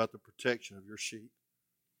concerned about the protection of your sheep.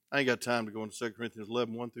 I ain't got time to go into 2 Corinthians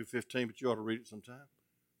 11, 1 through 15, but you ought to read it sometime.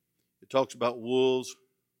 It talks about wolves,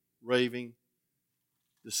 raving,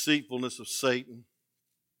 deceitfulness of Satan.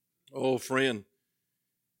 Oh, friend,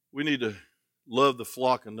 we need to love the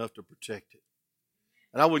flock enough to protect it.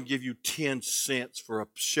 And I wouldn't give you 10 cents for a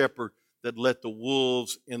shepherd that let the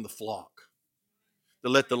wolves in the flock, that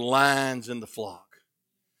let the lions in the flock,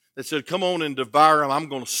 that said, come on and devour them, I'm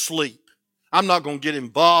going to sleep. I'm not going to get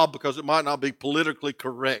involved because it might not be politically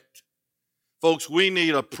correct. Folks, we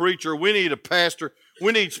need a preacher, we need a pastor,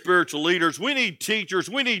 we need spiritual leaders, we need teachers,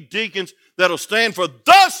 we need deacons that'll stand for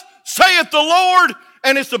thus saith the Lord,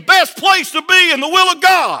 and it's the best place to be in the will of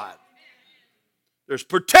God. There's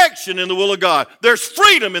protection in the will of God. There's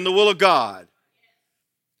freedom in the will of God.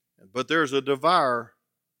 But there's a devourer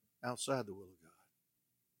outside the will of God.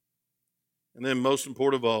 And then most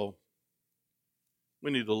important of all,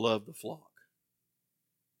 we need to love the flock.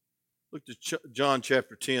 Look to John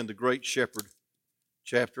chapter 10, the great shepherd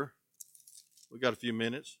chapter. We got a few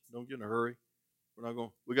minutes. Don't get in a hurry.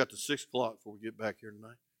 We got to 6 o'clock before we get back here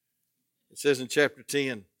tonight. It says in chapter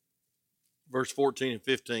 10, verse 14 and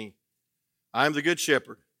 15, I am the good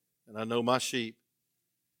shepherd, and I know my sheep,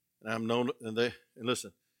 and I'm known, and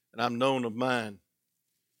I'm known of mine.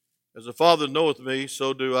 As the Father knoweth me,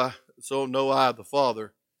 so know I the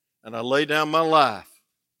Father, and I lay down my life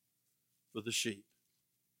for the sheep.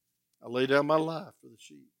 I lay down my life for the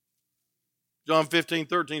sheep. John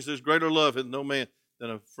 15:13 says, greater love hath no man than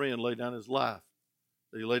a friend lay down his life.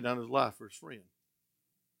 That he laid down his life for his friend.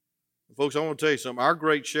 And folks, I want to tell you something. Our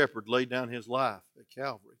great shepherd laid down his life at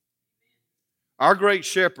Calvary. Our great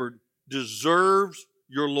shepherd deserves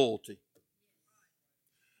your loyalty.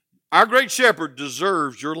 Our great shepherd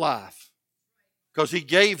deserves your life because he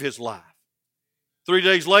gave his life. 3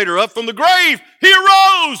 days later, up from the grave, he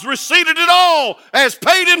arose, received it all as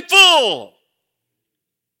paid in full.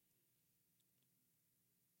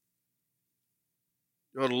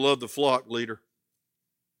 You ought to love the flock, leader,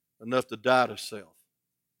 enough to die to self.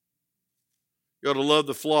 You ought to love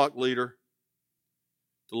the flock, leader,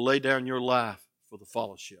 to lay down your life for the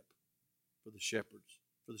fellowship, for the shepherds,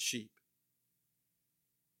 for the sheep.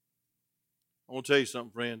 I want to tell you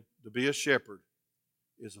something, friend. To be a shepherd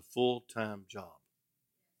is a full-time job.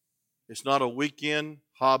 It's not a weekend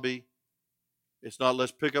hobby. It's not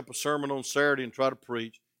let's pick up a sermon on Saturday and try to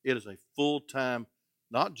preach. It is a full-time,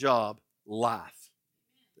 not job, life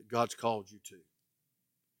that God's called you to.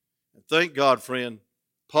 And thank God, friend,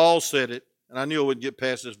 Paul said it, and I knew I wouldn't get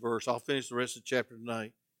past this verse. I'll finish the rest of the chapter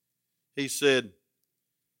tonight. He said,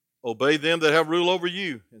 obey them that have rule over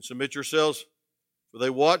you, and submit yourselves, for they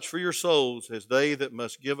watch for your souls as they that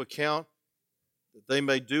must give account, that they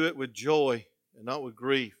may do it with joy and not with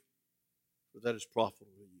grief, for that is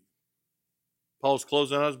profitable to you. Paul's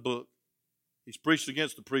closing out his book. He's preached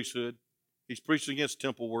against the priesthood. He's preached against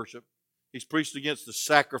temple worship. He's preached against the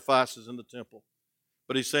sacrifices in the temple.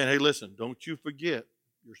 But he's saying, hey, listen, don't you forget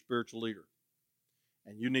your spiritual leader.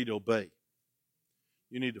 And you need to obey.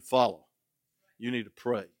 You need to follow. You need to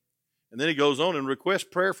pray. And then he goes on and requests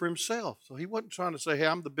prayer for himself. So he wasn't trying to say, hey,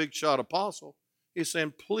 I'm the big shot apostle. He's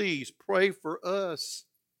saying, please pray for us.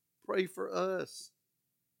 Pray for us.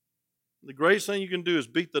 The greatest thing you can do is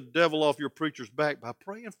beat the devil off your preacher's back by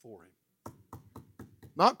praying for him.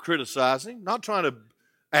 Not criticizing, not trying to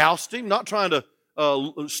oust him, not trying to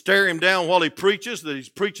stare him down while he preaches, that he's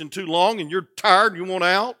preaching too long and you're tired and you want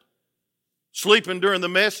out, sleeping during the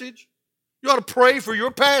message. You ought to pray for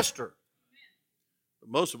your pastor. But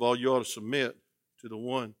most of all, you ought to submit to the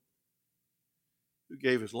one who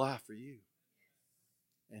gave his life for you.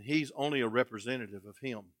 And he's only a representative of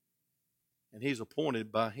him. And he's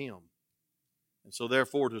appointed by him. And so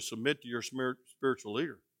therefore, to submit to your spiritual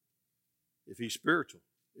leader, if he's spiritual,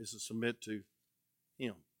 is to submit to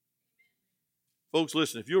him. Folks,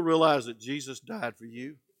 listen, if you'll realize that Jesus died for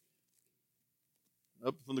you,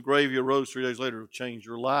 up from the grave he arose 3 days later, it'll change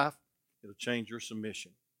your life. It'll change your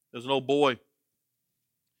submission. There's an old boy,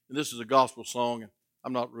 and this is a gospel song, and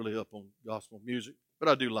I'm not really up on gospel music, but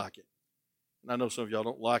I do like it. And I know some of y'all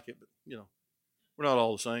don't like it, but, we're not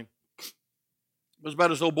all the same. It was about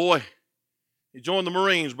this old boy. He joined the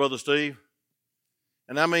Marines, Brother Steve.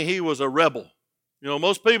 And I mean, he was a rebel.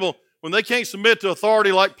 Most people, when they can't submit to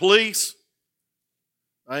authority like police,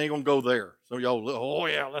 I ain't going to go there. Some of y'all, oh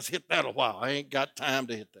yeah, let's hit that a while. I ain't got time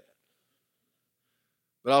to hit that.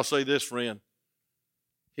 But I'll say this, friend.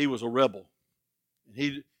 He was a rebel.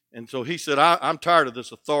 And so he said, I'm tired of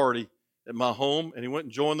this authority at my home. And he went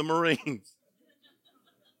and joined the Marines.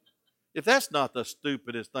 If that's not the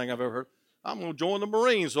stupidest thing I've ever heard, I'm going to join the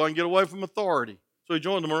Marines so I can get away from authority. So he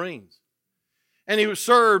joined the Marines. And he was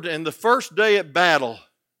served, and the first day at battle,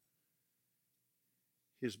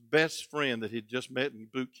 his best friend that he'd just met in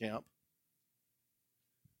boot camp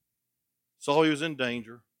saw he was in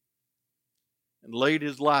danger and laid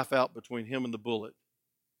his life out between him and the bullet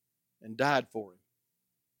and died for him.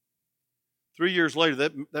 3 years later,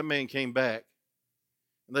 that man came back,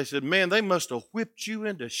 and they said, man, they must have whipped you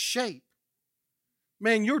into shape.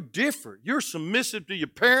 Man, you're different. You're submissive to your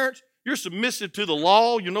parents. You're submissive to the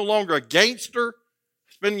law. You're no longer a gangster,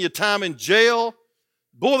 spending your time in jail.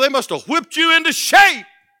 Boy, they must have whipped you into shape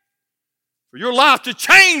for your life to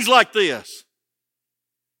change like this.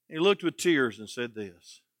 And he looked with tears and said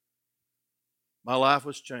this, my life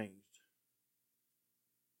was changed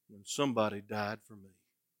when somebody died for me.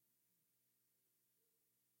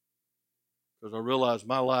 Because I realized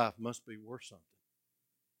my life must be worth something.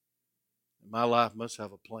 And my life must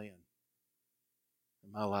have a plan.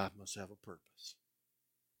 And my life must have a purpose.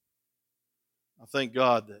 I thank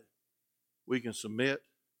God that we can submit,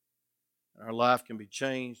 and our life can be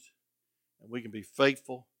changed, and we can be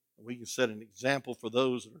faithful, and we can set an example for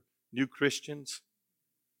those that are new Christians,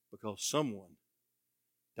 because someone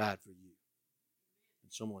died for you,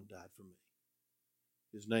 and someone died for me.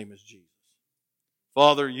 His name is Jesus.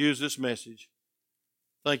 Father, use this message.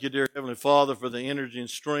 Thank you, dear Heavenly Father, for the energy and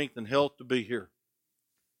strength and health to be here.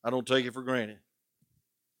 I don't take it for granted.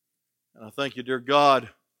 And I thank you, dear God,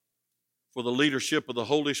 for the leadership of the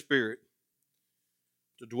Holy Spirit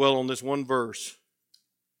to dwell on this one verse.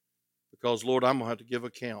 Because, Lord, I'm going to have to give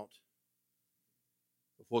account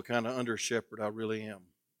of what kind of under shepherd I really am.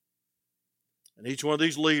 And each one of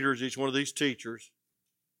these leaders, each one of these teachers,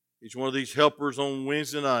 each one of these helpers on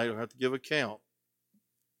Wednesday night will have to give account.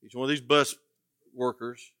 Each one of these bus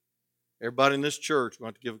workers, everybody in this church will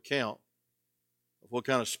have to give account of what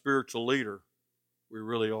kind of spiritual leader we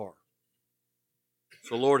really are.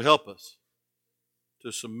 So, Lord, help us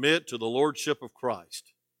to submit to the lordship of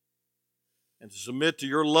Christ and to submit to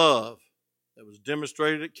your love that was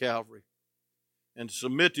demonstrated at Calvary and to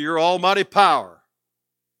submit to your almighty power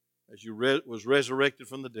as you was resurrected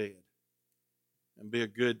from the dead and be a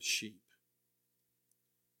good sheep.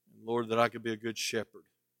 And, Lord, that I could be a good shepherd.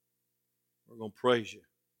 We're going to praise you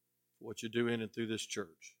for what you do in and through this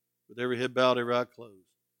church. With every head bowed, every eye closed.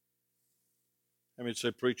 How many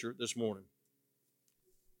say, preacher, this morning?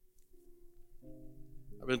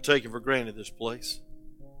 I've been taking for granted this place.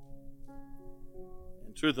 And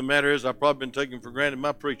the truth of the matter is, I've probably been taking for granted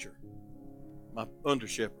my preacher, my under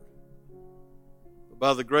shepherd. But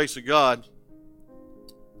by the grace of God,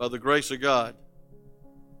 I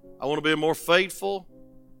want to be a more faithful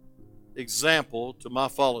example to my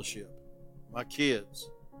fellowship, my kids,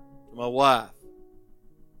 to my wife,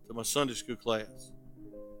 to my Sunday school class,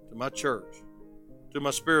 to my church, to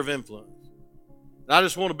my sphere of influence. And I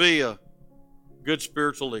just want to be a good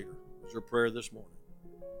spiritual leader. Is your prayer this morning?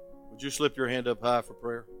 Would you slip your hand up high for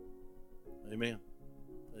prayer? Amen.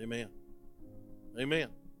 Amen. Amen.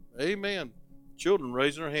 Amen. Children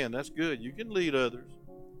raising their hand. That's good. You can lead others.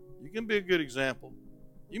 You can be a good example.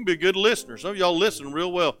 You can be a good listener. Some of y'all listen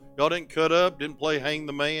real well. Y'all didn't cut up, didn't play hang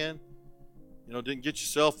the man. Didn't get your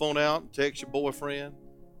cell phone out and text your boyfriend.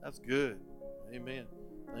 That's good. Amen.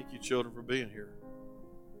 Thank you, children, for being here.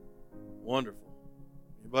 Wonderful.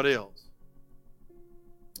 Anybody else?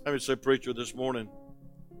 Let me say, preacher, this morning,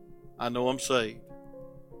 I know I'm saved.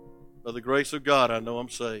 By the grace of God, I know I'm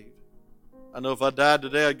saved. I know if I died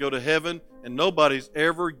today, I'd go to heaven, and nobody's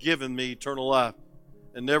ever given me eternal life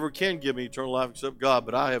and never can give me eternal life except God,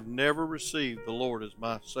 but I have never received the Lord as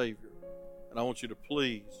my Savior. And I want you to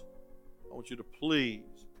please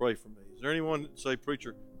pray for me. Is there anyone that say,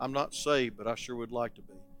 preacher, I'm not saved, but I sure would like to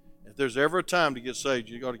be? If there's ever a time to get saved,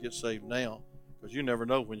 you got to get saved now, because you never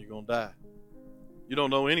know when you're going to die. You don't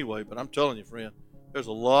know anyway, but I'm telling you, friend, there's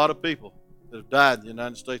a lot of people that have died in the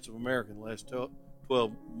United States of America in the last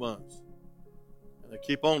 12 months. And they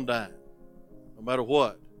keep on dying, no matter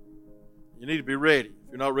what. You need to be ready.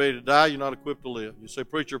 If you're not ready to die, you're not equipped to live. You say,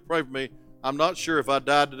 preacher, pray for me. I'm not sure if I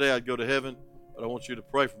died today I'd go to heaven, but I want you to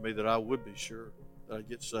pray for me that I would be sure that I'd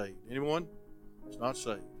get saved. Anyone that's not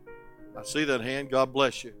saved? I see that hand. God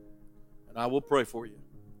bless you. And I will pray for you.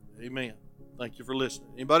 Amen. Thank you for listening.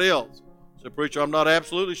 Anybody else? Say, preacher, I'm not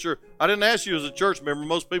absolutely sure. I didn't ask you as a church member.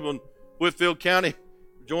 Most people in Whitfield County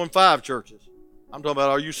join 5 churches. I'm talking about,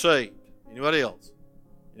 are you saved? Anybody else?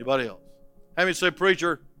 Anybody else? Have me say,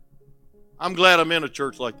 preacher, I'm glad I'm in a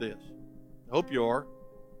church like this. I hope you are.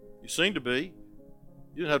 You seem to be.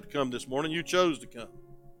 You didn't have to come this morning. You chose to come.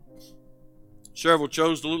 Several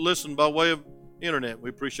chose to listen by way of internet. We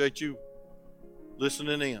appreciate you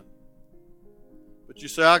listening in. But you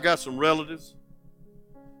say, I got some relatives.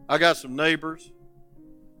 I got some neighbors.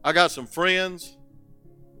 I got some friends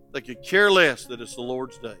that could care less that it's the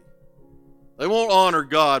Lord's day. They won't honor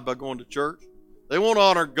God by going to church. They won't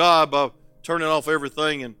honor God by turning off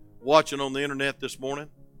everything and watching on the internet this morning.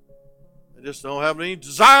 They just don't have any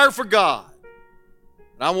desire for God.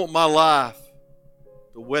 And I want my life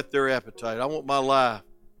to whet their appetite. I want my life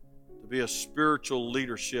to be a spiritual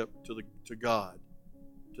leadership to God,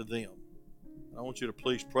 to them. I want you to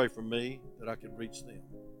please pray for me that I can reach them.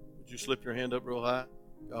 Would you slip your hand up real high?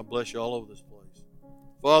 God bless you all over this place.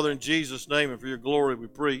 Father, in Jesus' name and for your glory we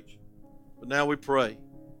preach. But now we pray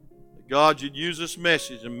that God, you'd use this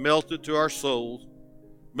message and melt it to our souls.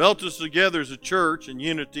 Melt us together as a church in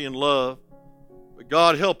unity and love. But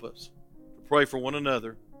God, help us to pray for one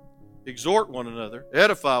another, exhort one another,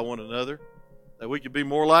 edify one another, that we could be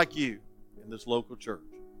more like you in this local church.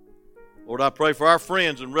 Lord, I pray for our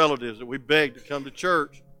friends and relatives that we beg to come to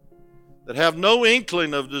church that have no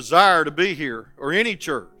inkling of desire to be here, or any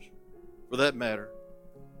church for that matter.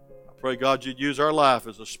 I pray, God, you'd use our life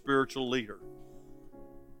as a spiritual leader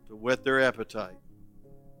to whet their appetite,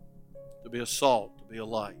 to be a salt, to be a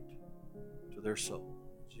light to their soul.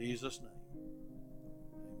 In Jesus' name.